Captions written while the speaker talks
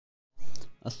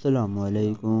Assalamu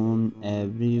alaikum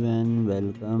everyone,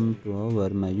 welcome to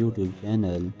our my YouTube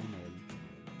channel.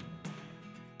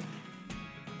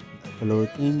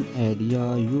 Clothing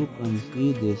area, you can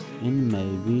see this in my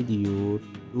video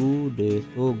today.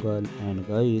 So girl and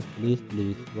guys, please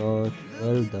watch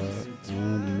till the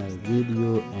end my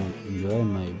video and enjoy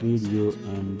my video,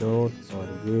 and don't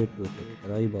forget to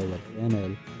subscribe our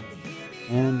channel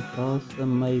and press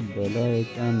my bell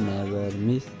icon, never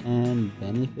miss and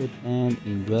benefit and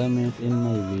enjoyment in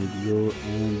my video.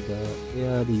 And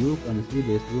here you can see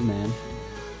this woman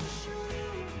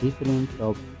different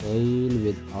top style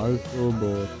with also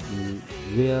both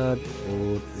wear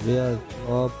coat, wear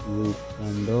top with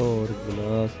sandor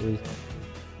glasses,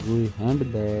 with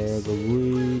handbag,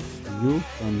 with you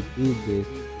can see this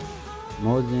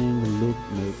amazing look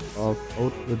make of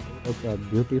outfit such a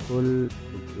beautiful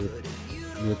outfit.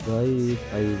 Guys,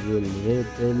 I will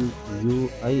tell you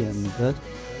I am just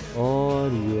for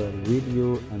your video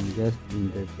and just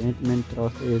entertainment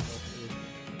process.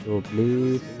 So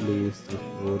please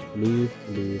support, please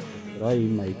subscribe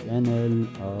my channel.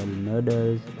 All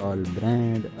models, all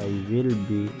brand. I will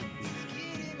be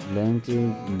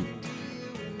linking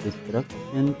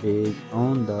description page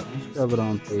on the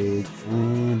Instagram page,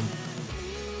 and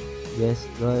yes,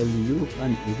 girl, you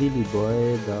can easily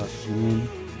buy the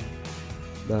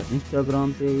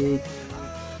Instagram page.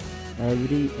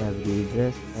 Every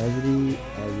dress, every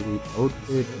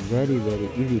outfit very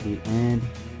easily, and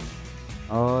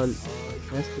all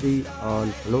accessory, all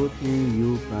clothing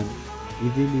you can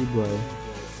easily buy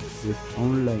this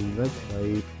online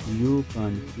website. You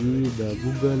can see the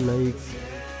Google like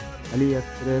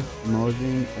AliExpress,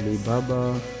 Amazon, Alibaba,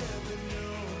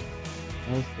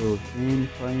 also Shein,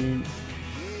 find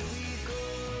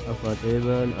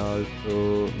affordable, also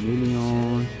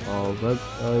millions of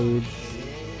websites,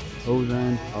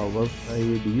 thousands of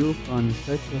websites. You can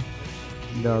search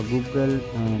the Google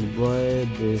and buy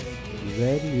this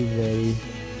very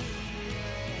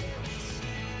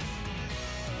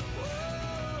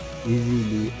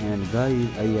easily. And guys,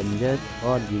 I am just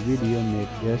for the video make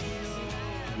just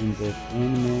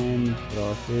entertainment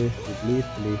process. So please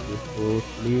support,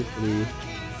 please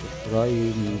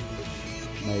subscribe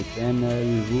my channel.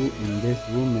 Who in this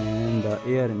woman the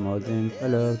air Amazon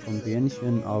color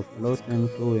combination of clothing.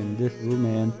 So in this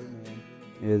woman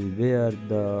is where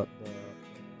the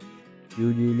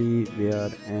usually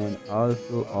wear and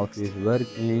also office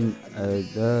working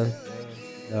the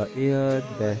air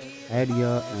best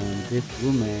area, and this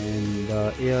woman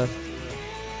the air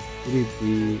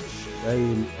pretty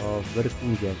style of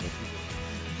working jacket.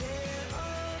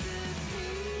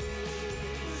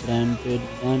 Printed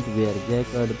front wear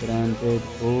jacket, printed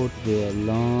coat wear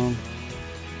long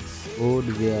coat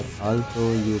wear.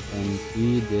 Also you can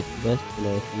see this best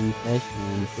class in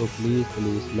fashion. So please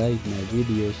like my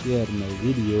video, share my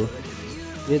video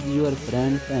with your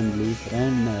friend, family,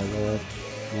 friend, neighbor,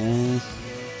 friends,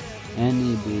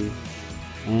 any day,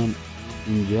 and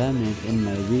enjoyment in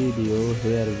my video.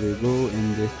 Here we go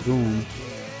in this room.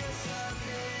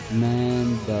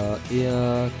 Man, the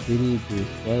air 3-piece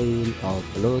style of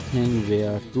clothing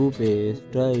wear, 2-piece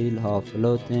style of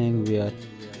clothing wear,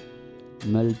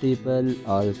 multiple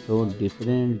also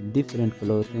different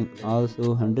clothing,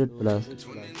 also 100 plus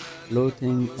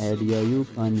clothing area. You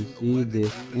can see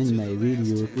this in my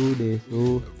video today.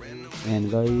 So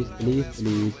and guys,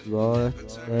 please watch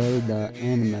till the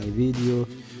end my video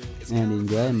and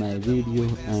enjoy my video,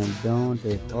 and don't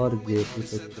forget to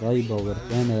subscribe our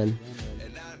channel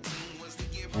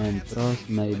and press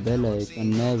my bell icon,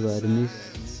 never miss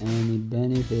any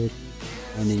benefit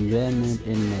and enjoyment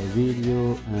in my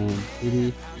video. And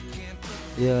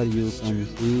here you can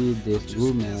see this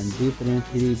woman different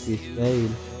 3-piece style,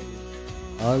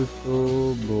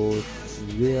 also both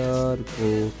wear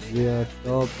coat, wear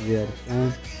top, wear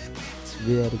pants,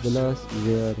 wear glass,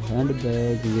 wear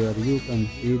handbag, where you can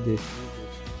see this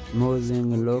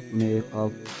amazing look make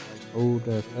of out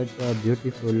such a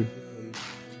beautiful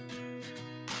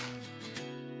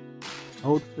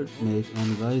outfit make.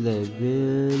 And guys, I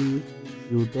will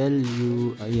you tell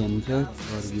you I am just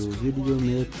for you video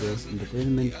make this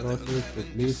entertainment process. So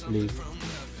please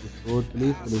support,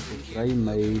 please subscribe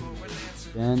my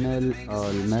channel.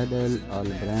 All medal, all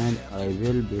brand, I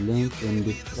will be linked in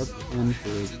description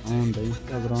page on the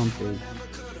Instagram page.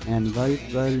 And guys,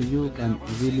 well, you can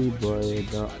easily buy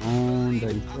the on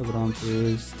the Instagram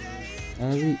page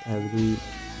every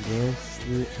dress,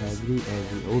 every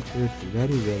outfit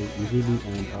very easily,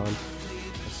 and all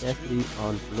accessory,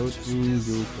 all clothing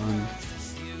you can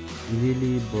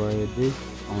easily buy this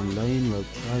online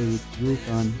website. You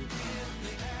can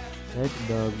At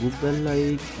the Google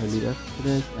like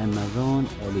AliExpress, Amazon,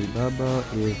 Alibaba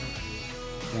is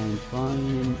can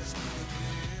find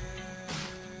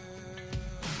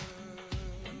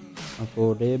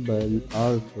affordable.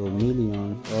 Also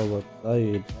millions of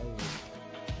websites,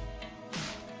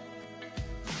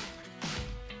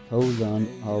 thousands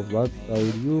of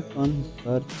websites. You can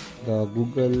search the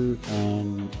Google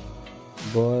and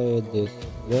buy this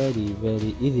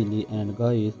very easily. And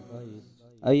guys,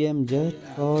 I am just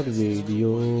short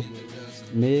video,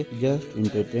 make just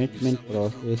entertainment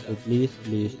process. So please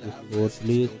support,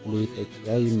 please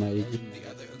subscribe my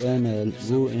channel.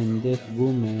 Go in this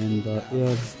woman the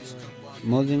air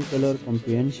modern color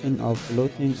comprehension of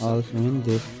clothing. Also in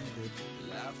this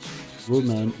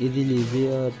woman easily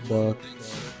wear the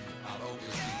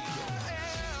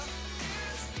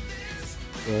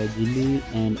casually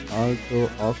and also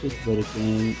office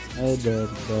working either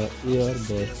the air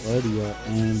best area.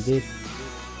 And this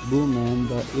woman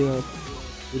the air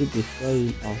with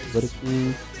style of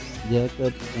working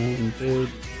jacket painted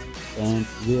pant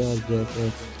wear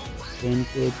jacket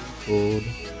painted coat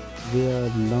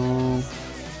wear long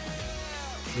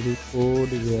record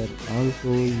where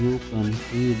also you can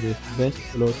see this best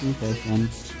clothing fashion.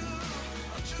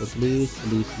 So please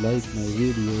like my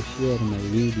video, share my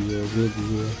video with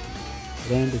your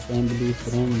friend, family,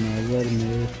 friend, never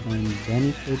miss and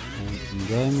benefit and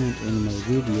enjoyment in my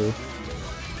video.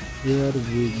 Here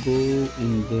we go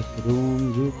in this room,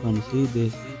 you can see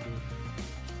this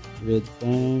with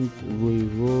pants, we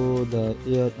wore the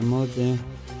air amazing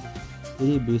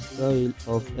 3B style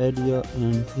of area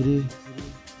and 3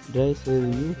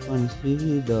 dresses. You can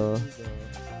see the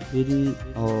 3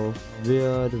 of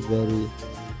wear very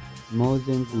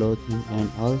amazing clothing and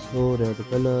also red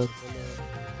color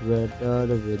sweater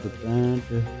with pant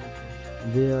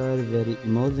wear very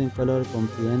amazing color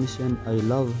comprehension. I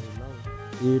love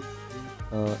it.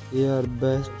 Air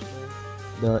best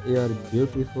the air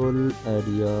beautiful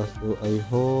area. So I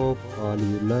hope all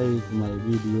you like my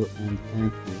video and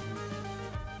thank you.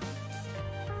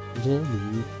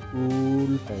 Really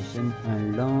cool fashion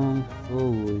and long so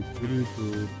we free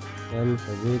to self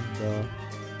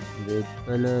with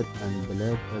color and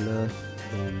black color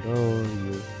and all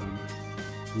you can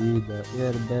see the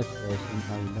air back fashion.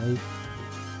 I like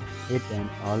it and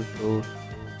also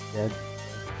check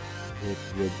it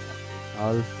with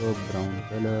also brown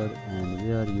color and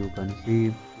where you can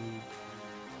see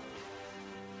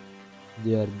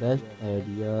their best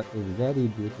area is very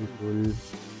beautiful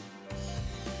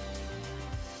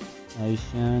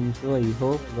Asian. So I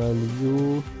hope well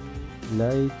you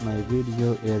like my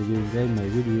video or you enjoy my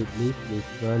video. Please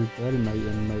well tell my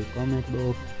in my comment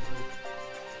box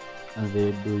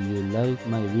where do you like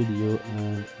my video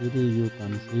and here you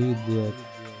can see their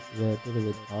letter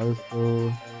with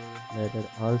also later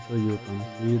also you can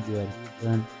see their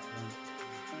front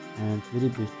and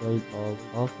 3D style of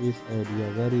office area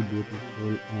very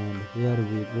beautiful. And here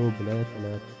we go black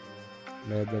color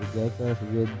leather jacket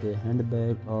with the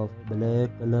handbag of black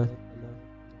color.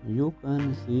 You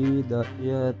can see the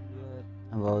air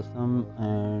awesome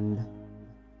and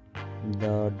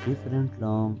the different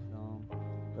long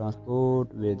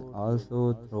transport with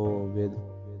also throw with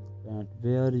pant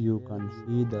where you can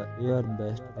see the air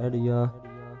best area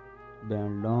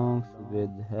band longs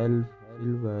with help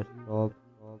silver top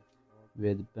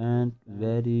with pant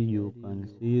very you can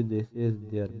see this is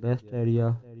their best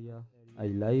area. I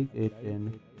like it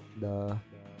in the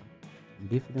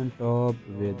different top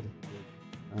with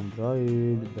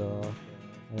Android the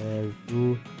have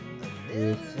to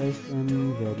a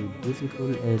fashion very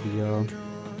beautiful area.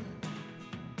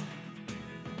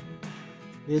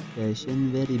 This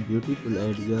fashion very beautiful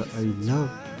area. I love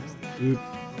it.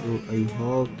 So I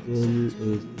hope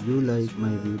if you like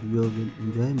my video, will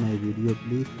enjoy my video.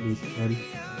 Please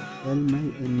tell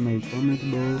me in my comment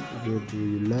box where do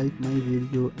you like my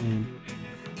video and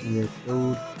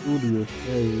without studio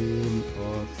style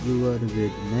or viewer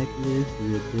with necklace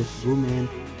with this woman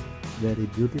very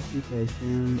beautiful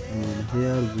fashion. And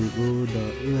here we go the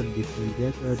air different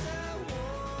jacket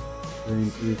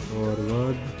 20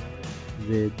 forward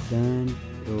with band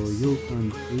so you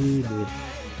can see this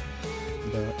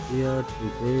the air to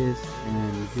base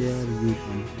and here you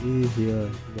can see here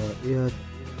the air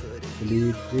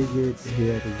sleeve frigate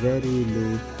here very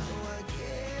loose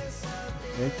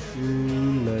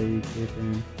action like it.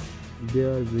 And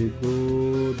there we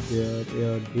go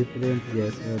there are different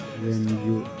jackets when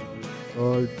you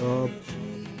all top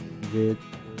with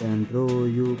and row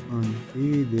you can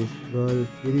see this girl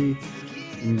free.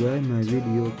 Enjoy my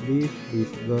video. Please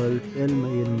girl tell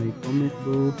me in my comment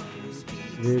box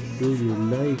where do you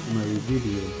like my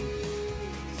video.